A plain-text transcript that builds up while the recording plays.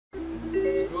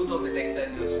The growth of the textile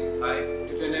industry is high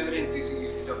due to an ever-increasing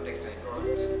usage of textile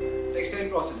products. Textile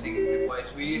processing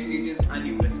requires various stages and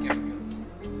numerous chemicals.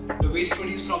 The waste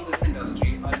produced from this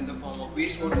industry are in the form of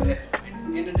wastewater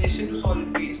effluent, in addition to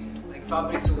solid waste like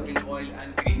fabric soaked in oil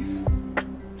and grease.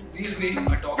 These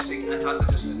wastes are toxic and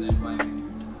hazardous to the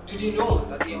environment. Did you know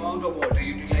that the amount of water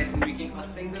utilized in making a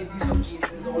single piece of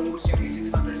jeans is almost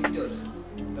 7600 liters?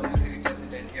 The misery does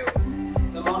it in here.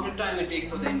 The amount of time it takes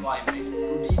for the environment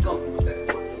to decompose that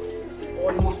water is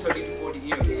almost 30 to 40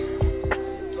 years.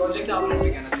 Project Avalanche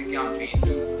began as a campaign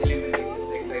to eliminate this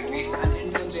textile waste and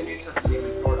in turn generate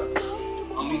sustainable products.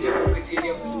 A major focus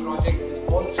area of this project is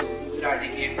also to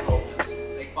eradicate problems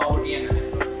like poverty and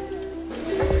unemployment.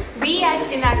 We at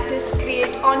Enactus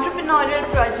create entrepreneurial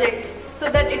projects so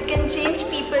that it can change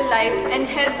people's life and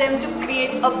help them to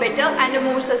create a better and a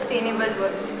more sustainable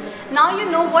world. Now you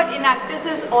know what Enactus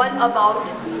is all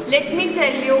about. Let me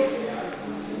tell you,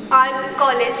 our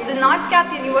college, the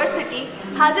NorthCap University,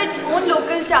 has its own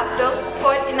local chapter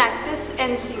for Enactus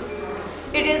NCU.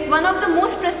 It is one of the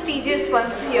most prestigious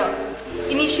ones here.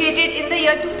 Initiated in the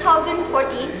year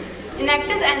 2014,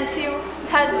 Enactus NCU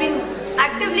has been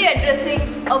actively addressing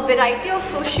a variety of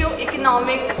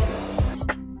socio-economic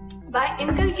by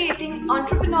inculcating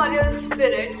entrepreneurial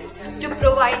spirit to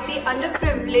provide the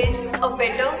underprivileged a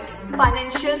better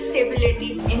financial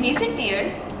stability. In recent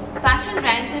years, fashion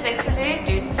brands have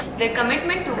accelerated their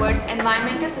commitment towards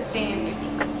environmental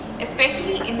sustainability,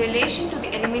 especially in relation to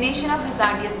the elimination of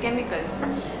hazardous chemicals,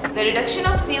 the reduction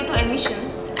of CO2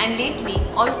 emissions, and lately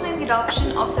also in the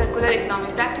adoption of circular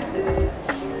economic practices.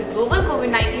 The global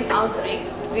COVID-19 outbreak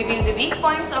revealed the weak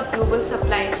points of global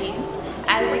supply chains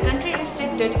as the country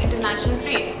restricted international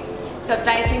trade.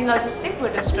 Supply chain logistics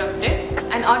were disrupted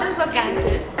and orders were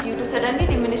cancelled due to suddenly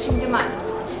diminishing demand.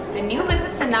 The new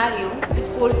business scenario is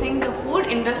forcing the whole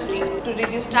industry to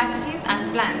review strategies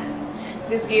and plans.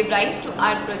 This gave rise to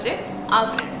our project,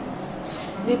 Avalanche.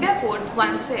 Divya Forth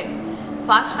once said,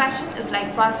 "Fast fashion is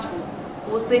like fast food.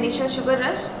 Post the initial sugar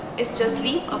rush, it's just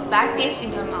leave a bad taste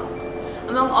in your mouth."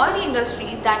 Among all the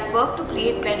industries that work to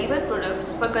create valuable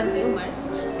products for consumers,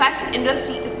 fashion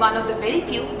industry is one of the very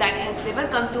few that has never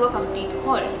come to a complete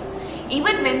halt.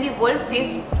 Even when the world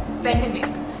faced pandemic,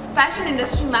 fashion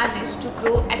industry managed to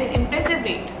grow at an impressive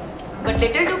rate. But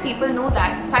little do people know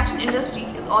that fashion industry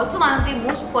is also one of the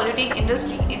most polluting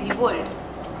industry in the world.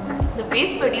 The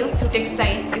waste produced through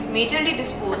textile is majorly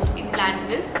disposed in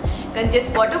landfills,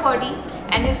 congests water bodies,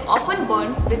 and is often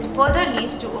burned, which further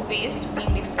leads to a waste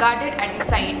being discarded at the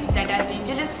sites that are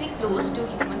dangerously close to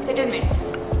human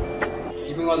settlements.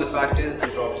 Keeping all the factors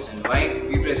and problems in mind,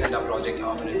 we present our project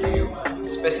Avalanche to you,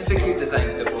 specifically designed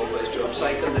with the purpose to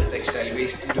upcycle this textile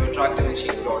waste into attractive and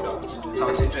cheap products.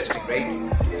 Sounds interesting, right?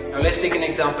 Now let's take an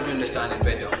example to understand it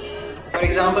better. For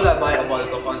example, I buy a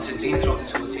bulk of unstitched jeans from the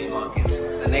wholesale markets.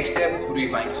 The next step would be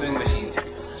buying sewing machines.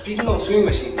 Speaking of sewing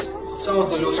machines, some of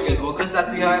the low-skilled workers that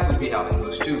we have will be having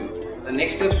those too. The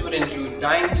next steps would include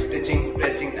dyeing, stitching,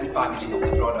 pressing and packaging of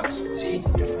the products. See,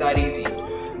 it's that easy.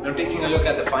 Now taking a look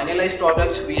at the finalized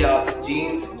products, we have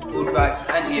jeans, tote bags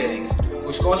and earrings,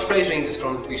 whose cost price ranges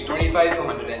from Rs 25 to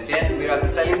 110, whereas the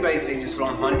selling price ranges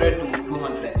from 100 to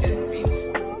 210 rupees.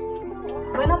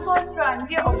 One of our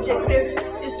primary objectives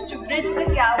is to bridge the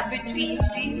gap between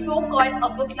the so-called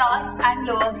upper class and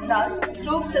lower class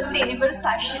through sustainable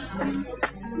fashion.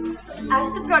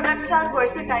 As the products are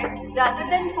versatile, rather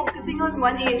than focusing on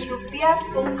one age group, we have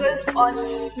focused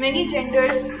on many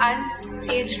genders and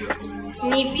age groups.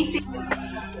 Need we say,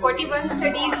 41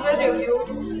 studies were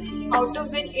reviewed, out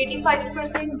of which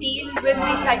 85% deal with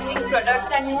recycling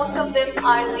products and most of them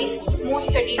are the most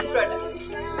studied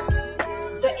products.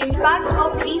 The impact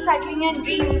of recycling and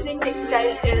reusing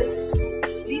textile is: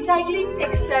 recycling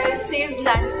textile saves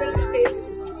landfill space,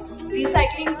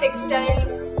 recycling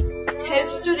textile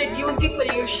helps to reduce the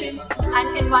pollution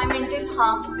and environmental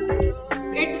harm,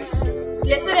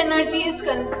 lesser energy is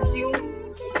consumed,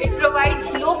 it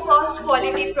provides low-cost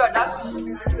quality products.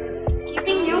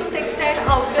 Keeping used textile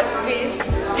out of waste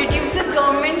reduces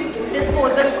government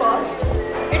disposal cost,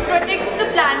 it protects the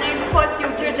planet for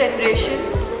future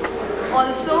generations.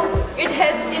 Also, it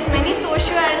helps in many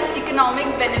socio and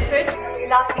economic benefits.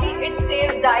 Lastly, it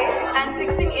saves dyes and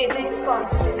fixing agents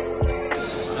constantly.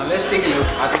 Now let's take a look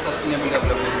at the sustainable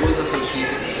development goals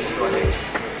associated with this project.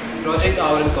 Project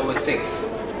Avalanche covers 6,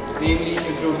 namely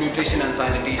improved nutrition and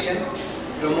sanitation,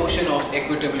 promotion of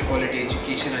equitable quality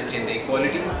education and gender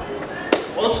equality.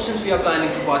 Also, since we are planning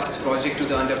to pass this project to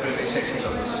the underprivileged sections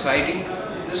of the society,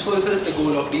 this fulfills the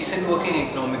goal of decent working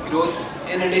economic growth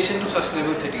in addition to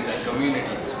sustainable cities and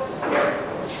communities.